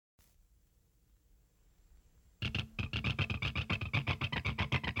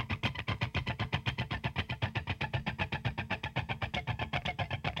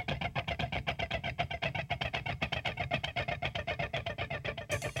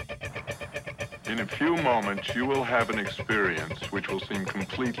In a few moments, you will have an experience which will seem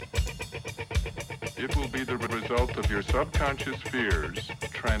complete. It will be the result of your subconscious fears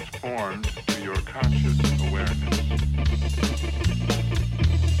transformed to your conscious awareness.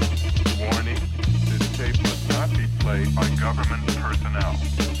 Warning, this tape must not be played by government personnel.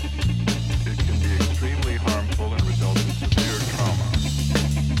 It can be extremely harmful and result in severe trauma.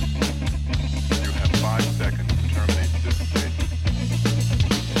 You have 5 seconds to terminate this tape.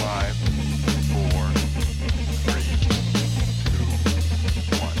 5, 4, 3, 2,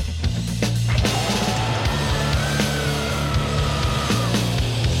 1.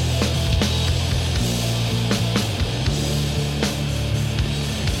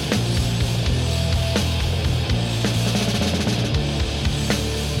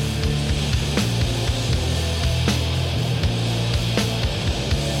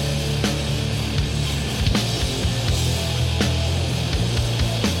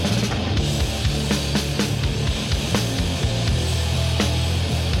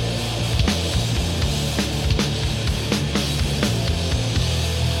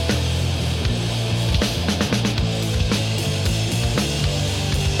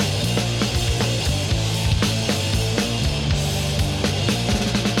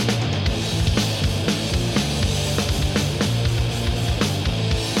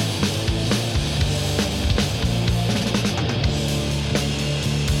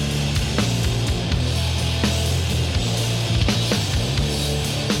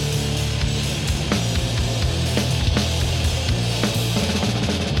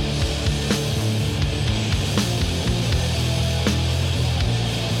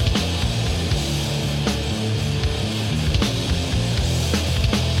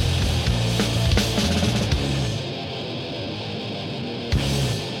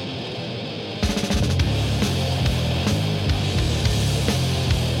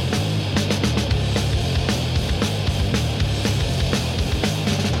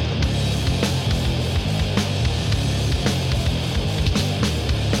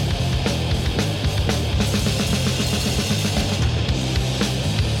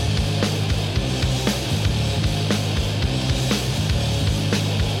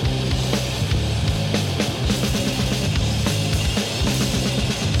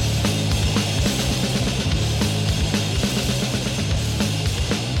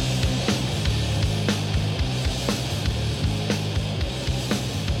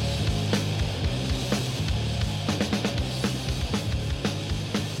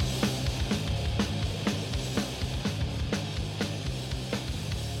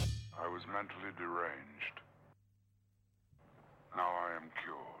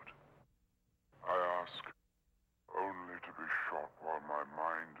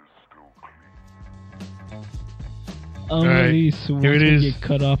 Only here it is. Get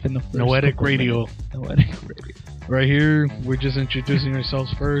cut off in the first Noetic Radio. Noetic Radio. Right here, we're just introducing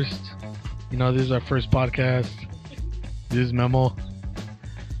ourselves first. You know, this is our first podcast. This is Memo.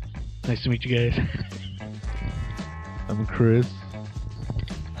 Nice to meet you guys. I'm Chris.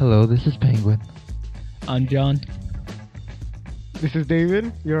 Hello, this is Penguin. I'm John. This is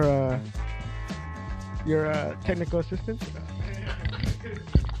David. Your technical assistant.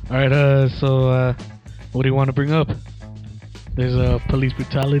 All right. So, what do you want to bring up? There's police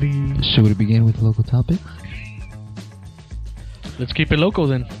brutality. Should we begin with local topics? Let's keep it local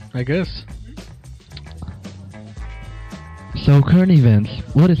then, I guess. So, current events.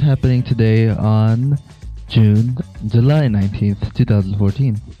 What is happening today on July 19th,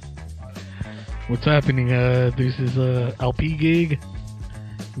 2014? What's happening? This is a LP gig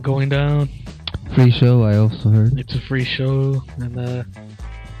going down. Free show, I also heard. It's a free show, and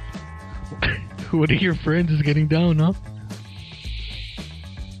one of your friends is getting down, huh?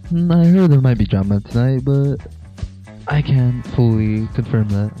 I heard there might be drama tonight, but I can't fully confirm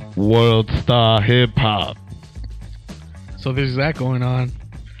that. World Star Hip Hop. So there's that going on.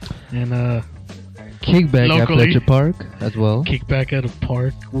 And Kickback at locally, Fletcher Park as well. Kickback at a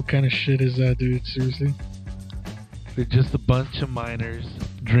park? What kind of shit is that, dude? Seriously? They're just a bunch of minors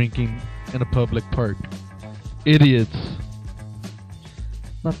drinking in a public park. Idiots.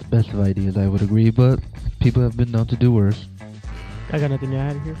 Not the best of ideas, I would agree, but people have been known to do worse. I got nothing to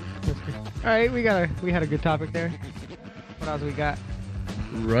add here. All right, we had a good topic there. What else we got?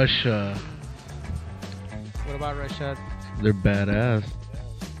 Russia. What about Russia? They're badass.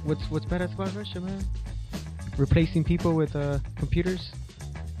 What's badass about Russia, man? Replacing people with computers.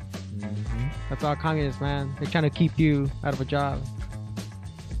 Mm-hmm. That's all communists, man. They're trying to keep you out of a job.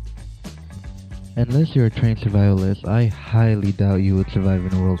 Unless you're a trained survivalist, I highly doubt you would survive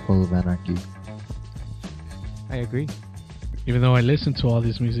in a world full of anarchy. I agree. even though I listen to all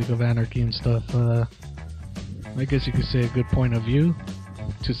this music of anarchy and stuff, I guess you could say a good point of view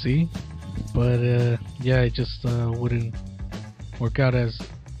to see. But yeah, it just wouldn't work out as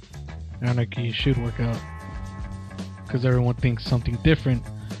anarchy should work out. Because everyone thinks something different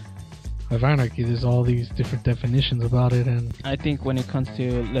of anarchy. There's all these different definitions about it, and I think when it comes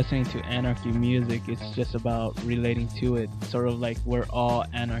to listening to anarchy music, it's just about relating to it. Sort of like we're all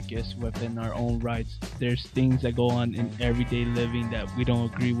anarchists within our own rights. There's things that go on in everyday living that we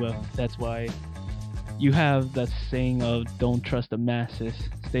don't agree with. That's why you have that saying of don't trust the masses,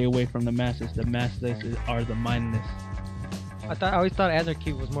 stay away from the masses. The masses are the mindless. I always thought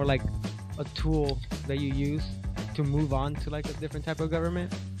anarchy was more like a tool that you use to move on to like a different type of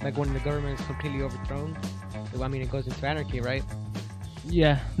government. Like when the government is completely overthrown, I mean, it goes into anarchy, right?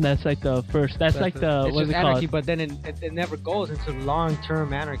 Yeah, that's like the first. That's like the it's what's just it anarchy, called? but then it never goes into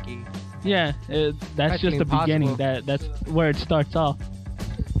long-term anarchy. Yeah, that's just the beginning. That's where it starts off.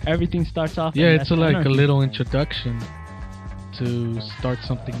 Everything starts off. yeah, and it's that's like anarchy. a little introduction to start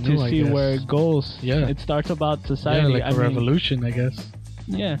something new. To I see guess. where it goes. Yeah. It starts about society. Yeah, like a I mean, revolution, I guess.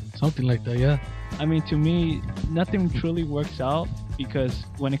 Yeah. Something like that. Yeah. I mean, to me, nothing truly works out because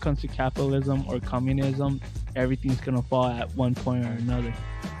when it comes to capitalism or communism, everything's gonna fall at one point or another.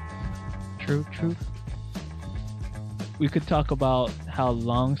 True. We could talk about how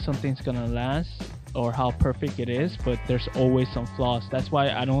long something's gonna last or how perfect it is, but there's always some flaws. That's why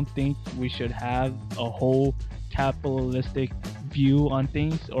I don't think we should have a whole capitalistic view on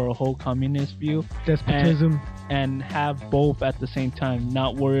things or a whole communist view. Despotism. And have both at the same time,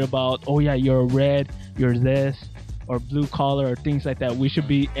 not worry about, oh yeah, you're red, you're this, or blue collar, or things like that. We should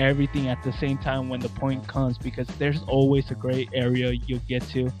be everything at the same time when the point comes, because there's always a gray area you'll get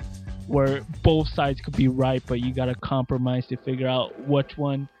to where both sides could be right, but you gotta compromise to figure out which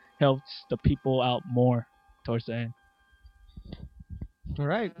one helps the people out more towards the end. All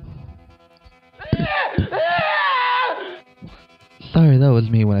right. Sorry, that was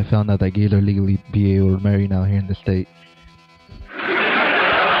me when I found out that gays are legally be able to marry now here in the state.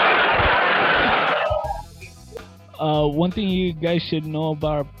 One thing you guys should know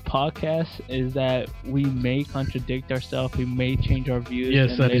about our podcast is that we may contradict ourselves. We may change our views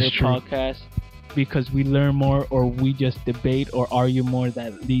Yes, in that is later true. podcasts because we learn more or we just debate or argue more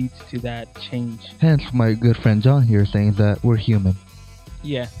that leads to that change. Hence, my good friend John here saying that we're human.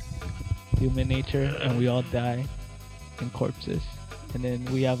 Yeah, human nature, and we all die in corpses. And then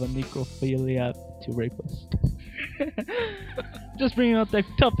we have a necrophilia to rape us. Just bringing up that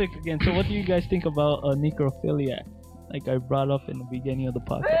topic again. So what do you guys think about a necrophilia? Like I brought up in the beginning of the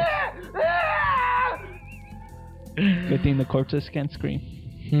podcast. Good thing the corpses can't scream.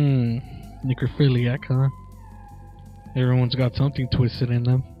 Necrophiliac, huh? Everyone's got something twisted in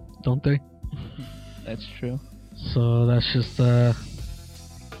them, don't they? That's true. So that's just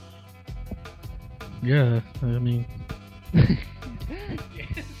yeah, I mean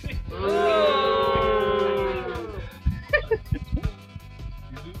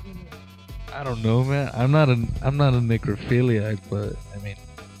I don't know, man. I'm not a necrophiliac, but I mean,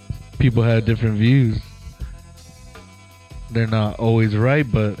 people have different views. They're not always right,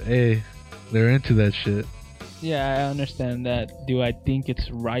 but hey, they're into that shit. Yeah, I understand that. Do I think it's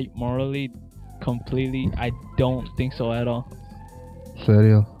right morally? Completely, I don't think so at all.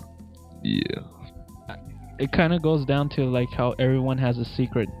 Serio? Yeah. It kind of goes down to like how everyone has a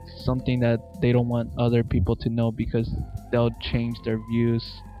secret, something that they don't want other people to know because they'll change their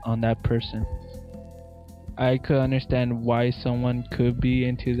views on that person. I could understand why someone could be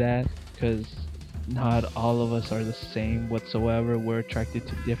into that, because not all of us are the same whatsoever. We're attracted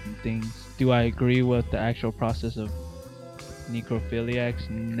to different things. Do I agree with the actual process of necrophiliacs?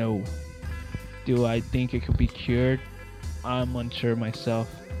 No. Do I think it could be cured? I'm unsure myself.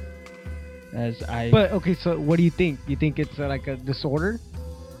 But okay, so what do you think? You think it's like a disorder,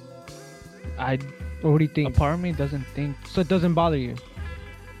 or what do you a think? part of me doesn't think. So it doesn't bother you?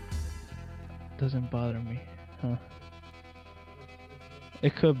 Doesn't bother me, huh?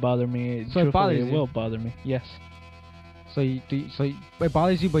 It could bother me. So it bothers Truthfully, you? will bother me. Yes. So it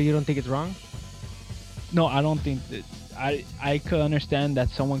bothers you, but you don't think it's wrong? No, I don't think that. I could understand that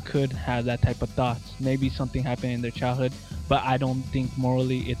someone could have that type of thoughts. Maybe something happened in their childhood, but I don't think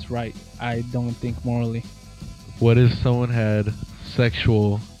morally it's right. I don't think morally. What if someone had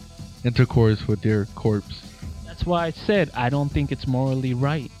sexual intercourse with their corpse? That's why I said I don't think it's morally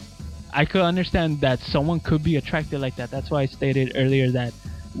right. I could understand that someone could be attracted like that. That's why I stated earlier that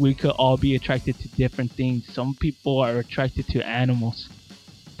we could all be attracted to different things. Some people are attracted to animals.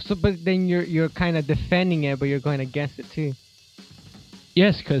 So, but then you're kind of defending it, but you're going against it too.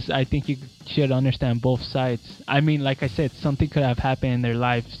 Yes, because I think you should understand both sides. I mean, like I said, something could have happened in their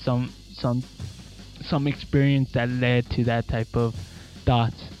life, some experience that led to that type of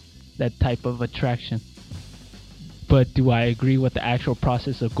thoughts, that type of attraction. But do I agree with the actual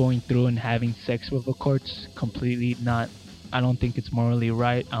process of going through and having sex with a corpse? Completely not. I don't think it's morally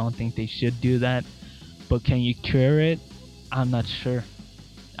right. I don't think they should do that. But can you cure it? I'm not sure.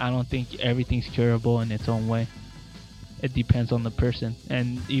 I don't think everything's curable in its own way. It depends on the person.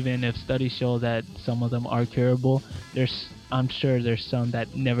 And even if studies show that some of them are curable, I'm sure there's some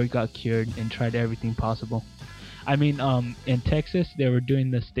that never got cured and tried everything possible. I mean, in Texas, they were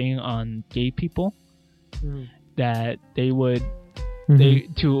doing this thing on gay people that they would,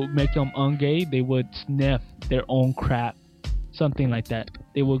 to make them ungay, they would sniff their own crap, something like that.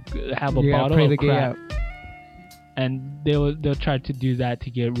 They would have a bottle of crap, and they'll try to do that to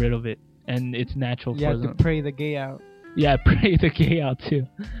get rid of it, and it's natural for them. You have to pray the gay out. Yeah, pray the gay out too.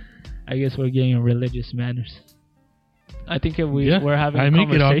 I guess we're getting religious manners. I think if we're having a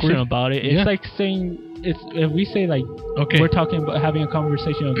conversation about it, it's like saying, if we say like, we're talking about having a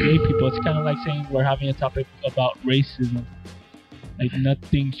conversation with gay people, it's kind of like saying we're having a topic about racism. Like,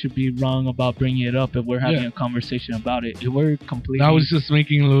 nothing should be wrong about bringing it up if we're having a conversation about it. If we're completely... I was just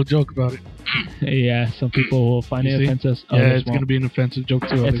making a little joke about it. Yeah, some people will find it offensive. Yeah, it's going to be an offensive joke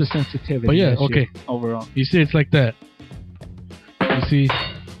too. It's a sensitivity. But yeah, overall. You see, it's like that. You see...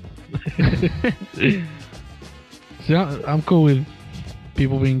 See, I'm cool with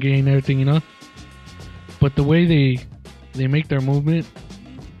people being gay and everything, you know? But the way they make their movement,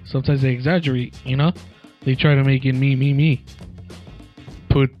 sometimes they exaggerate, you know? They try to make it me.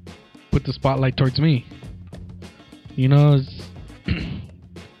 Put the spotlight towards me. You know,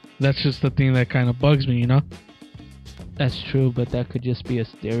 that's just the thing that kind of bugs me, you know? That's true, but that could just be a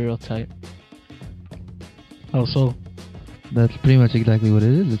stereotype. Oh, so? That's pretty much exactly what it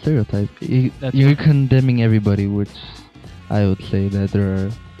is, a stereotype. You're condemning everybody, which I would say that there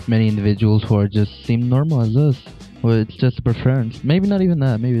are many individuals who are just seem normal as us. Or it's just a preference. Maybe not even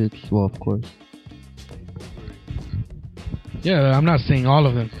that. Maybe it's, well, of course. Yeah, I'm not saying all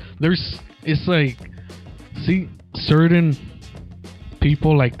of them. It's like, see, certain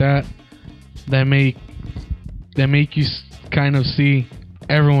people like that make you kind of see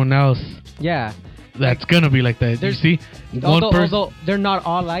everyone else. Yeah. That's gonna be like that. You see, although they're not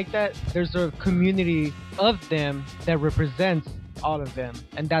all like that, there's a community of them that represents all of them,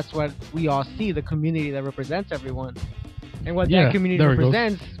 and that's what we all see, the community that represents everyone. And what that community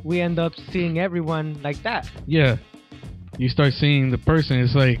represents, we end up seeing everyone like that. Yeah, you start seeing the person.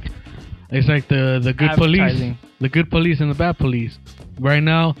 It's like the good police, the good police and the bad police. Right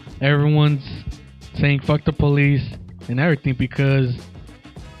now, everyone's saying fuck the police and everything because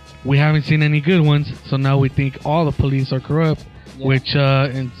we haven't seen any good ones, so now we think all the police are corrupt, which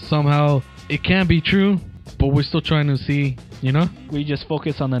and somehow it can be true, but we're still trying to see, you know? We just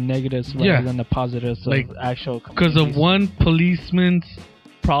focus on the negatives rather than the positives, like actual because of one policeman's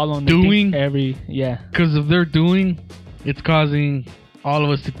problem doing because of their doing, it's causing all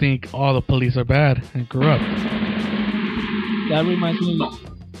of us to think all the police are bad and corrupt. That reminds me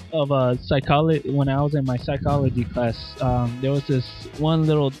of psychology. When I was in my psychology class, there was this one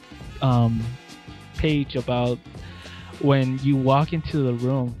little page about when you walk into the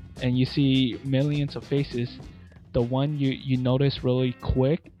room and you see millions of faces, the one you notice really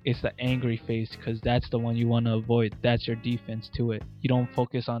quick is the angry face, because that's the one you want to avoid. That's your defense to it. You don't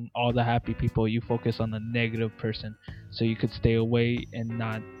focus on all the happy people, you focus on the negative person, so you could stay away and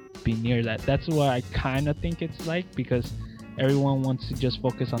not be near that. That's what I kind of think it's like, because everyone wants to just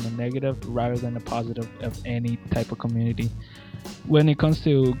focus on the negative rather than the positive of any type of community. When it comes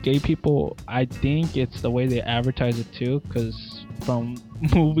to gay people, I think it's the way they advertise it too, because from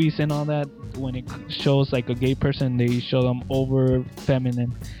movies and all that, when it shows like a gay person, they show them over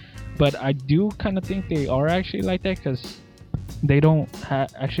feminine. But I do kind of think they are actually like that, because they don't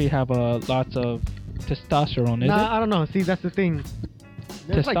actually have lots of testosterone, is it? I don't know. See, that's the thing.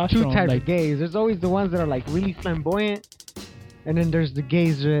 There's like two types of gays. There's always the ones that are like really flamboyant, and then there's the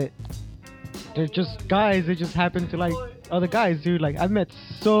gays that they're just guys that just happen to like other guys, dude. Like, I've met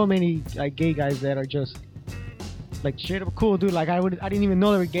so many like gay guys that are just like straight up cool, dude. Like, I didn't even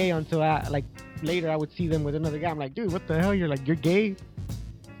know they were gay until like later I would see them with another guy. I'm like, dude, what the hell? You're gay?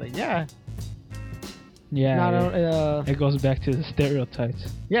 It's like, yeah. It goes back to the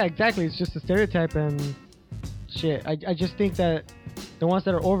stereotypes. Yeah, exactly. It's just a stereotype and shit. I just think that the ones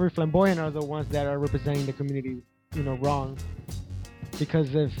that are over flamboyant are the ones that are representing the community, you know, wrong.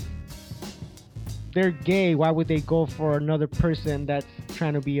 Because if they're gay, why would they go for another person that's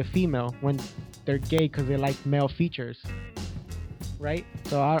trying to be a female when they're gay because they like male features? right?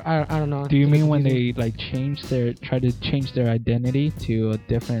 So I don't know. Do you It's a bit mean when confusing. they like try to change their identity to a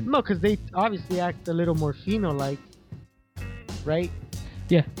different? No, because they obviously act a little more female-like, right?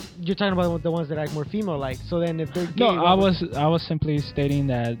 Yeah. You're talking about the ones that act more female-like. So then if they're gay, No, what I was simply stating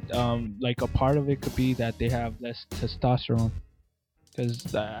that like a part of it could be that they have less testosterone.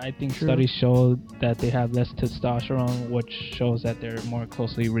 Because I think True. studies show that they have less testosterone, which shows that they're more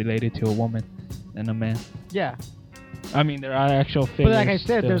closely related to a woman than a man. Yeah. I mean, there are actual figures. But like I said,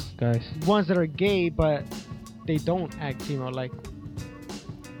 still, there's guys. ones that are gay, but they don't act female-like.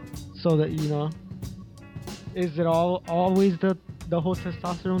 So that, you know, is it always the whole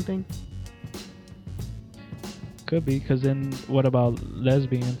testosterone thing? Could be, because then what about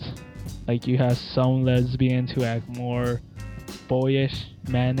lesbians? Like you have some lesbians who act more boyish,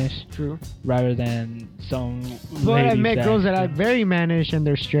 mannish, True. rather than some. But I ladies met girls that act act very mannish and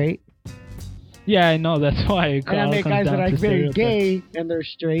they're straight. Yeah, I know. That's why it And I all met comes guys that down to act very stereotypes. gay and they're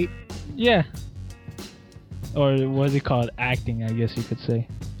straight. Yeah. Or what's it called? Acting, I guess you could say.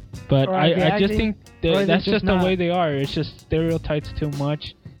 But Or I just acting? think Or that is that's it just just the way not- they are. It's just stereotypes too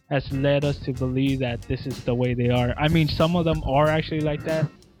much has led us to believe that this is the way they are. I mean, some of them are actually like that,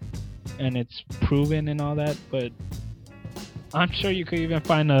 and it's proven and all that, but I'm sure you could even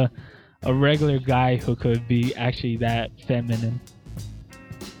find a regular guy who could be actually that feminine.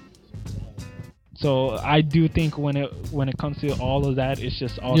 So I do think when it comes to all of that, it's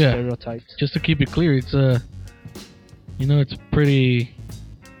just all Yeah. stereotypes. Just to keep it clear, it's it's pretty,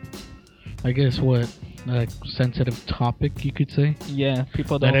 I guess, like sensitive topic, you could say. Yeah,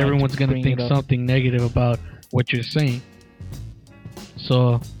 people don't. That like everyone's gonna bring think it up. something negative about what you're saying.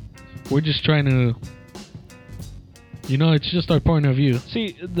 So we're just trying to, it's just our point of view.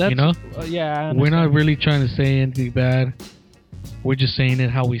 See, that's You know? Yeah. I We're not understand. really trying to say anything bad. We're just saying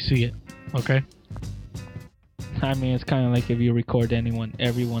it how we see it. Okay. I mean, it's kind of like if you record anyone,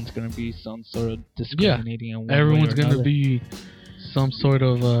 everyone's gonna be some sort of discriminating. in one way Everyone's or gonna another. be some sort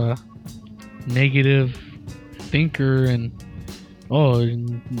of negative thinker, and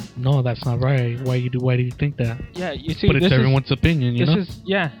no, that's not right. Why do you think that? Yeah, you see, But it's this everyone's opinion, you this know. is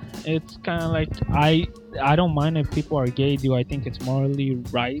yeah. It's kind of like I don't mind if people are gay. Do I think it's morally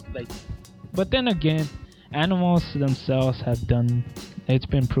right? Like, but then again, animals themselves have done. It's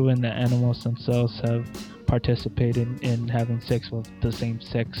been proven that animals themselves have participated in having sex with the same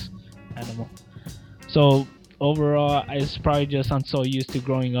sex animal. So overall, it's probably just I'm so used to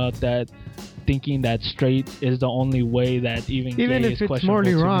growing up that thinking that straight is the only way that even Even gay if is it's questionable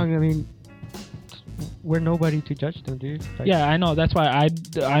morally to me. wrong, I mean, we're nobody to judge them, dude. Like, Yeah, I know. That's why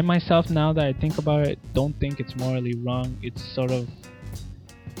I myself, now that I think about it, don't think it's morally wrong. It's sort of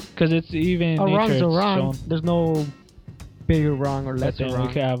because it's even a nature. wrong's It's a wrong. shown. There's no bigger wrong or But lesser then wrong.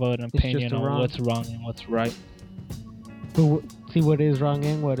 we could have an just opinion a on wrong. what's wrong and what's right. But see what is wrong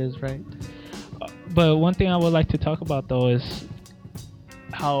and what is right. But one thing I would like to talk about though is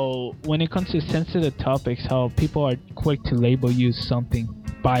how when it comes to sensitive topics, how people are quick to label you something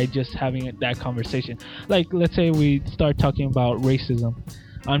by just having that conversation. Like, let's say we start talking about racism.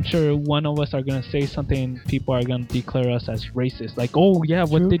 I'm sure one of us are going to say something, people are going to declare us as racist. Like, oh yeah,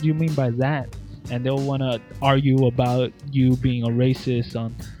 what True. did you mean by that? And they'll want to argue about you being a racist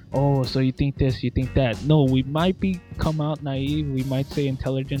on, oh, so you think this, you think that. No, we might come out naive, we might say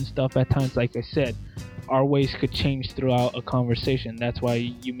intelligent stuff at times. Like I said, our ways could change throughout a conversation. That's why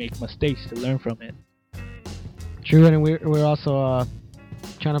you make mistakes to learn from it. True, and we're also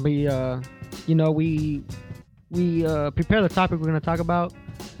trying to be we prepare the topic we're gonna talk about,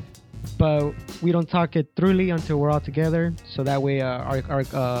 but we don't talk it thoroughly until we're all together. So that way, our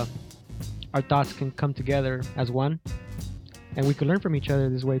thoughts can come together as one, and we can learn from each other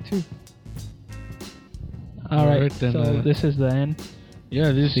this way too. All right, Alright, then, so this is the end.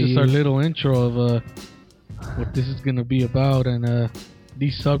 Yeah, this See is our you. little intro of what this is gonna be about, and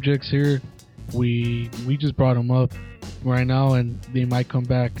these subjects here, we just brought them up right now, and they might come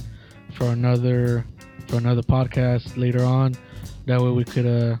back for another podcast later on. That way we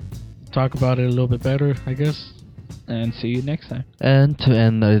could talk about it a little bit better, I guess. And see you next time. And to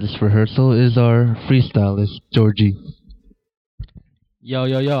end this rehearsal is our freestylist, Georgie. Yo,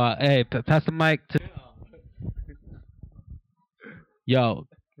 hey, pass the mic to. Yo,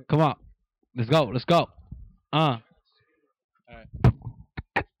 come on, let's go.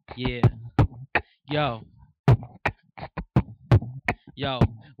 Yeah. Yo,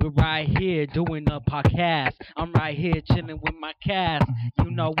 we're right here doing a podcast. I'm right here chilling with my cast.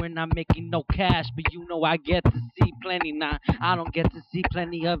 You know when I'm making no cash, but you know I get to see see plenty now. I don't get to see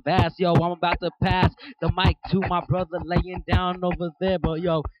plenty of ass. Yo, I'm about to pass the mic to my brother laying down over there. But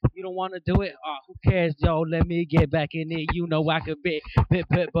yo, you don't want to do it? Oh, who cares? Yo, let me get back in it. You know I could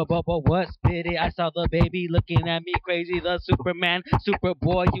but what spit it? I saw the baby looking at me crazy. The Superman,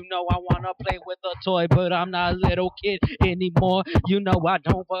 Superboy. You know I want to play with a toy, but I'm not a little kid anymore. You know I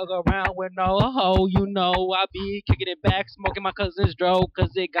don't fuck around with no hoe. You know I be kicking it back, smoking my cousin's dro,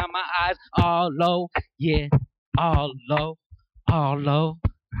 cause it got my eyes all low. Yeah, all low, all low,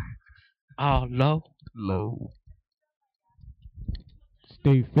 all low. Low.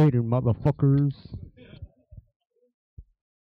 Stay faded, motherfuckers.